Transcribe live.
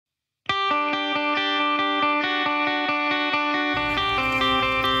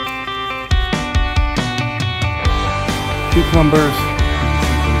cucumbers,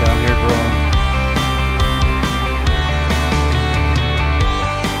 something down here growing.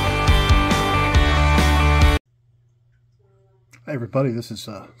 Hi everybody, this is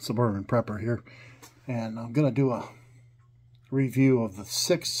Suburban Prepper here, and I'm going to do a review of the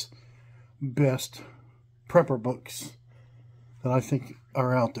 6 best prepper books that I think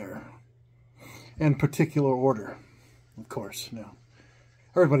are out there, in particular order, of course. Now,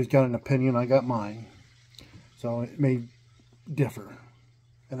 everybody's got an opinion. I got mine, so it may differ,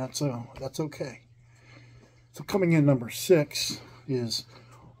 and that's okay. So coming in number 6 is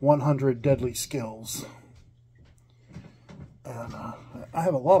 100 Deadly Skills. And I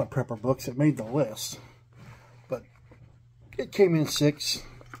have a lot of prepper books that made the list, but it came in 6.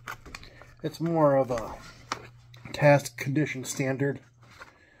 It's more of a task condition standard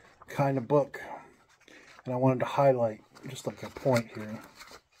kind of book, and I wanted to highlight just like a point here.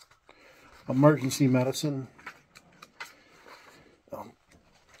 Emergency medicine,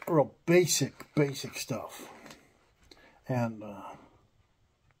 real basic stuff, and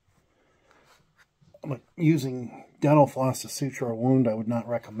like using dental floss to suture a wound, I would not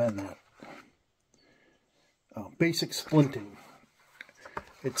recommend that. Basic splinting.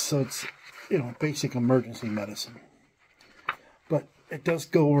 It's basic emergency medicine, but it does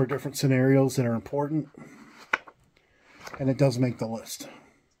go over different scenarios that are important, and it does make the list.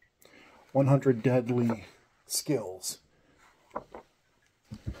 100 Deadly Skills.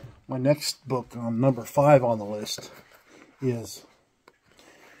 My next book, on number 5 on the list, is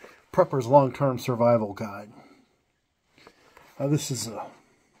Prepper's Long-Term Survival Guide. This is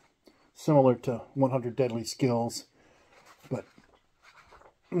similar to 100 Deadly Skills, but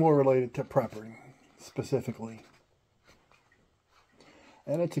more related to prepping specifically.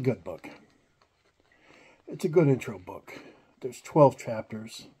 And it's a good book. It's a good intro book. There's 12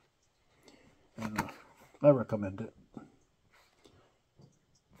 chapters, and I recommend it.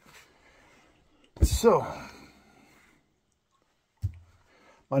 So,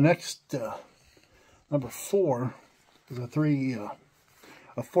 my next, number 4, is a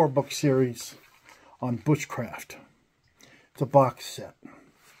 4-book series on bushcraft. It's a box set.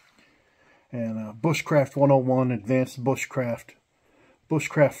 And Bushcraft 101, Advanced Bushcraft,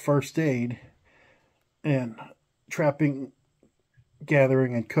 Bushcraft First Aid, and Trapping,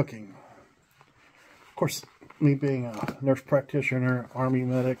 Gathering, and Cooking. Of course, me being a nurse practitioner, Army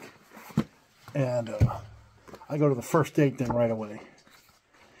medic, and I go to the first aid thing right away.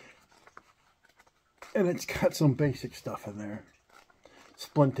 And it's got some basic stuff in there.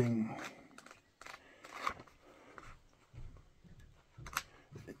 Splinting.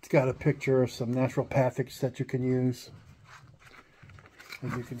 It's got a picture of some naturopathics that you can use,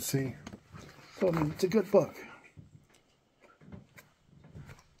 as you can see. So, I mean, it's a good book.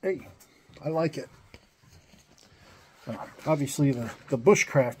 Hey, I like it. Obviously, the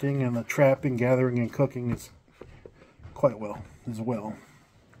bushcrafting and the trapping, gathering, and cooking is quite well as well.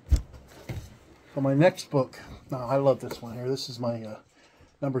 So my next book, now I love this one here. This is my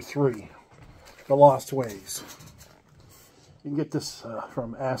number 3, The Lost Ways. You can get this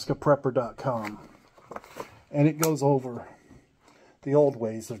from askaprepper.com, and it goes over the old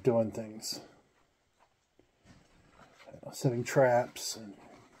ways of doing things, setting traps and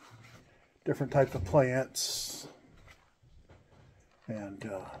different types of plants, and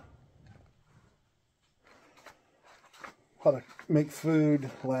how to make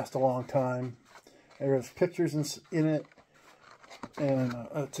food last a long time. There's pictures in it, and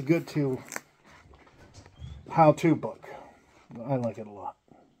it's a good how-to book. I like it a lot.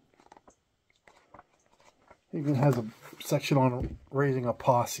 It even has a section on raising a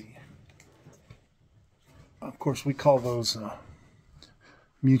posse. Of course, we call those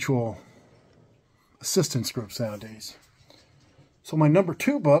mutual assistance groups nowadays. So my number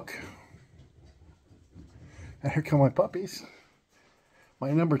 2 book, and here come my puppies. My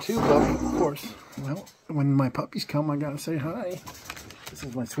number 2 book, of course, well, when my puppies come, I gotta say hi. This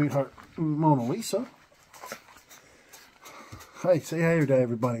is my sweetheart, Mona Lisa. Hi, say hi to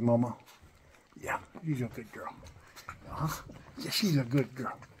everybody, Mama. Yeah, she's a good girl. Yeah, she's a good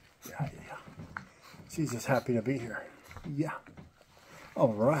girl. Yeah. She's just happy to be here. Yeah.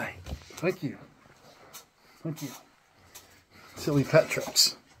 All right. Thank you. Silly pet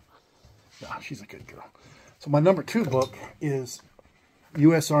tricks. Yeah, she's a good girl. So my number 2 book is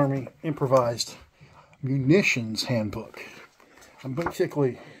U.S. Army Improvised Munitions Handbook. And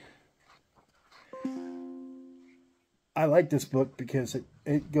basically, I like this book because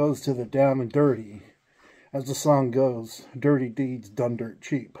it goes to the down and dirty. As the song goes, dirty deeds done dirt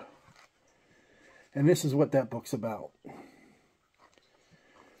cheap. And this is what that book's about.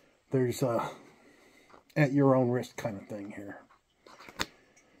 There's at your own risk kind of thing here.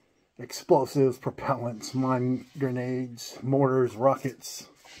 Explosives, propellants, mine grenades, mortars, rockets,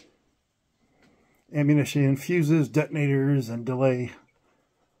 ammunition, fuses, detonators, and delay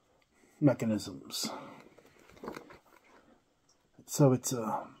mechanisms. So it's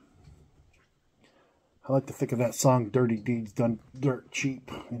I like to think of that song, Dirty Deeds Done Dirt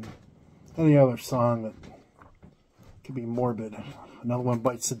Cheap, and any other song that could be morbid. Another one,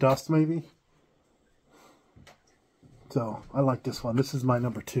 Bites the Dust, maybe. So I like this one. This is my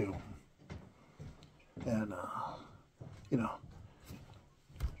number 2. And you know,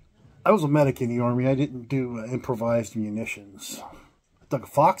 I was a medic in the Army. I didn't do improvised munitions. I dug a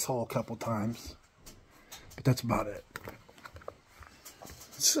foxhole a couple times, but that's about it.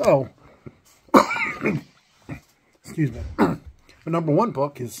 So, excuse me. My number 1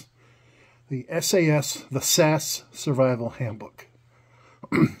 book is the SAS Survival Handbook.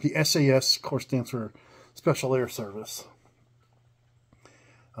 The SAS, of course, stands for Special Air Service.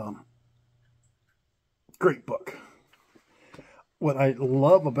 Great book. What I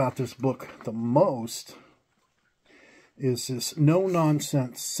love about this book the most is this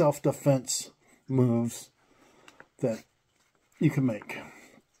no-nonsense self-defense moves that you can make.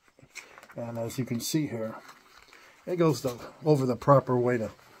 And as you can see here, it goes over the proper way to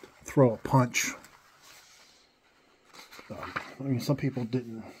throw a punch. I mean, some people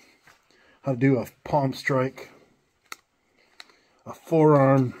didn't how to do a palm strike, a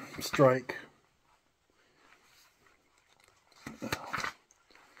forearm strike,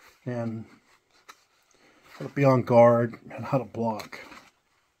 and how to be on guard and how to block.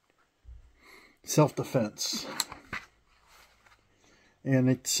 Self-defense. And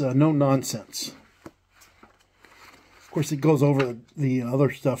it's no nonsense. Of course, it goes over the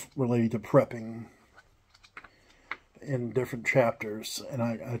other stuff related to prepping in different chapters. And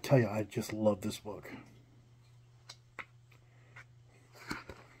I tell you, I just love this book.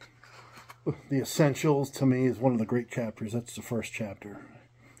 The Essentials, to me, is one of the great chapters. That's the first chapter.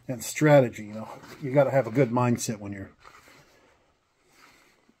 And strategy, you know. You got to have a good mindset when you're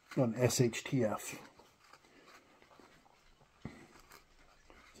on SHTF.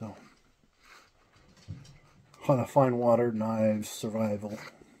 So, how to find water, knives, survival.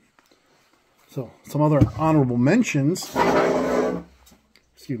 So, some other honorable mentions.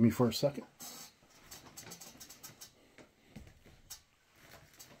 Excuse me for a second.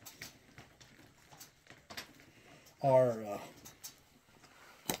 Are,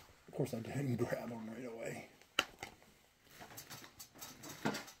 of course, I didn't grab them right away.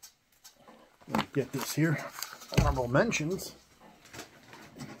 Let me get this here. Honorable mentions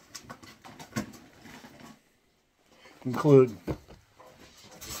include,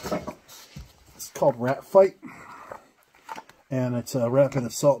 it's called Rat Fight, and it's rapid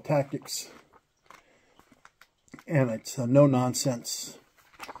assault tactics, and it's no-nonsense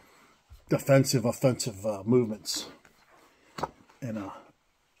defensive, offensive movements. And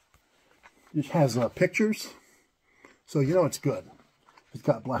it has pictures, so you know it's good. It's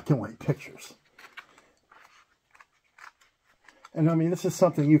got black and white pictures. And I mean, this is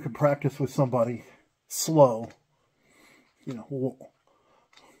something you can practice with somebody slow, you know,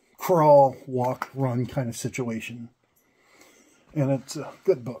 crawl, walk, run kind of situation. And it's a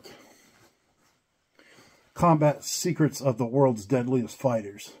good book. Combat Secrets of the World's Deadliest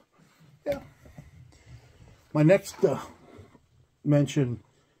Fighters. Yeah. My next mention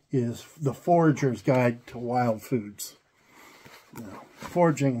is The Forager's Guide to Wild Foods. You know,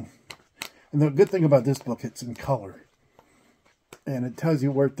 foraging. And the good thing about this book, it's in color. And it tells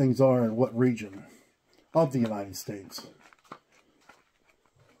you where things are in what region of the United States.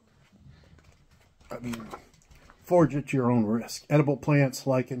 I mean, forage at your own risk. Edible plants,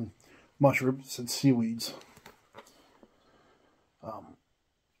 lichen, mushrooms, and seaweeds.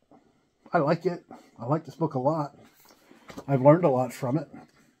 I like it. I like this book a lot. I've learned a lot from it.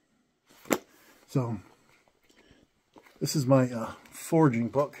 So, this is my foraging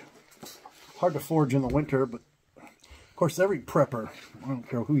book. Hard to forage in the winter, but of course every prepper, I don't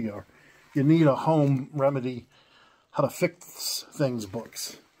care who you are, you need a home remedy, how to fix things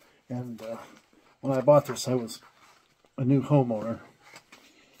books. And when I bought this, I was a new homeowner.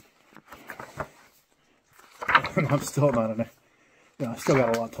 And I'm still not an, you know, I still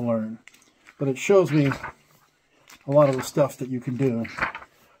got a lot to learn. But it shows me a lot of the stuff that you can do.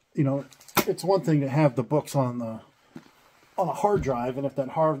 You know, it's one thing to have the books on a hard drive, and if that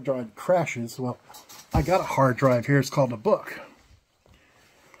hard drive crashes, well, I got a hard drive here. It's called a book.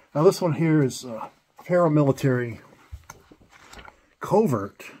 Now this one here is paramilitary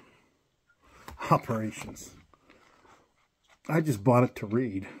covert operations. I just bought it to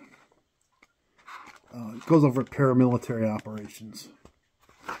read. It goes over paramilitary operations.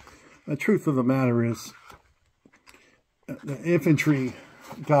 The truth of the matter is, the infantry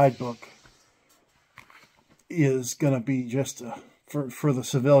guidebook is going to be just for the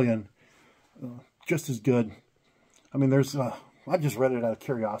civilian just as good. I mean, there's I just read it out of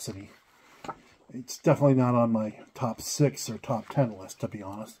curiosity. It's definitely not on my top 6 or top 10 list, to be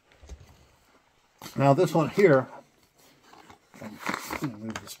honest. Now this one here, I'm going to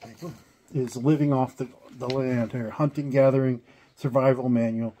move this paper, is Living Off the Land here. Hunting, Gathering, Survival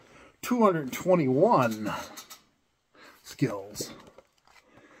Manual. 221 skills.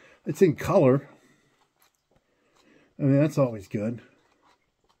 It's in color. I mean, that's always good.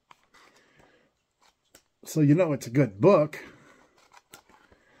 So you know it's a good book.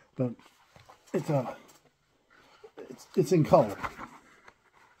 But it's in color.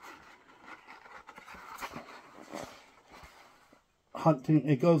 Hunting,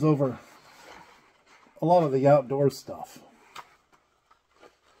 it goes over a lot of the outdoor stuff.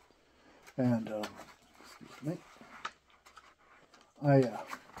 And excuse me, I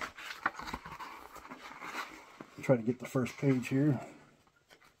try to get the first page here.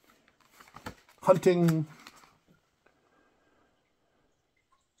 Hunting,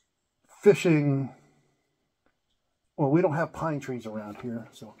 fishing. Well, we don't have pine trees around here,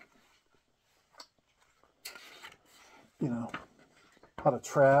 so you know, how to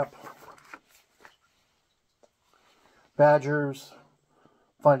trap, badgers,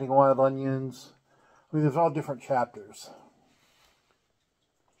 finding wild onions. I mean, there's all different chapters.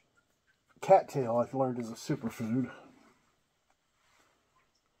 Cattail, I've learned, is a superfood.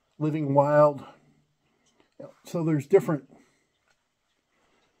 Living wild. So there's different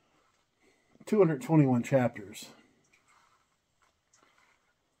 221 chapters.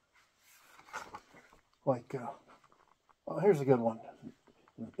 Like, well, here's a good one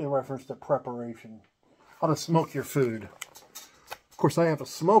in reference to preparation. How to smoke your food. Of course, I have a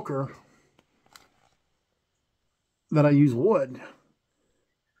smoker that I use wood.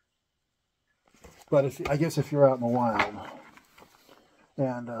 But I guess if you're out in the wild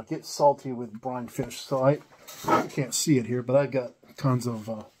and get salty with brine fish. So you can't see it here, but I've got tons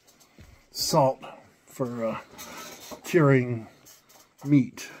of salt for curing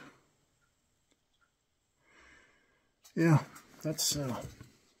meat. Yeah, that's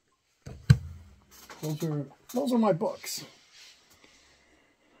those are my books.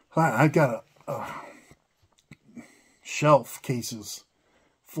 I've got a shelf cases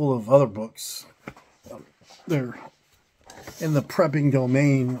full of other books. They're in the prepping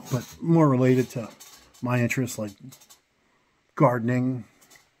domain, but more related to my interests, like gardening,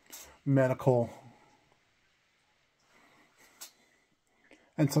 medical,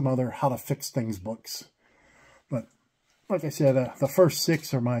 and some other how to fix things books. But like I said, the first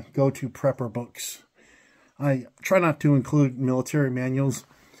 6 are my go-to prepper books. I try not to include military manuals,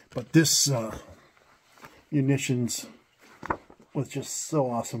 but this Munitions was just so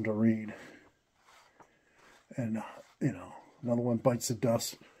awesome to read. And, you know, another one bites the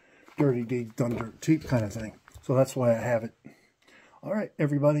dust, dirty deed done dirt cheap kind of thing. So that's why I have it. All right,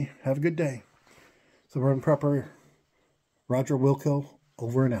 everybody, have a good day. Suburban Prepper, Roger Wilco,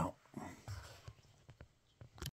 over and out.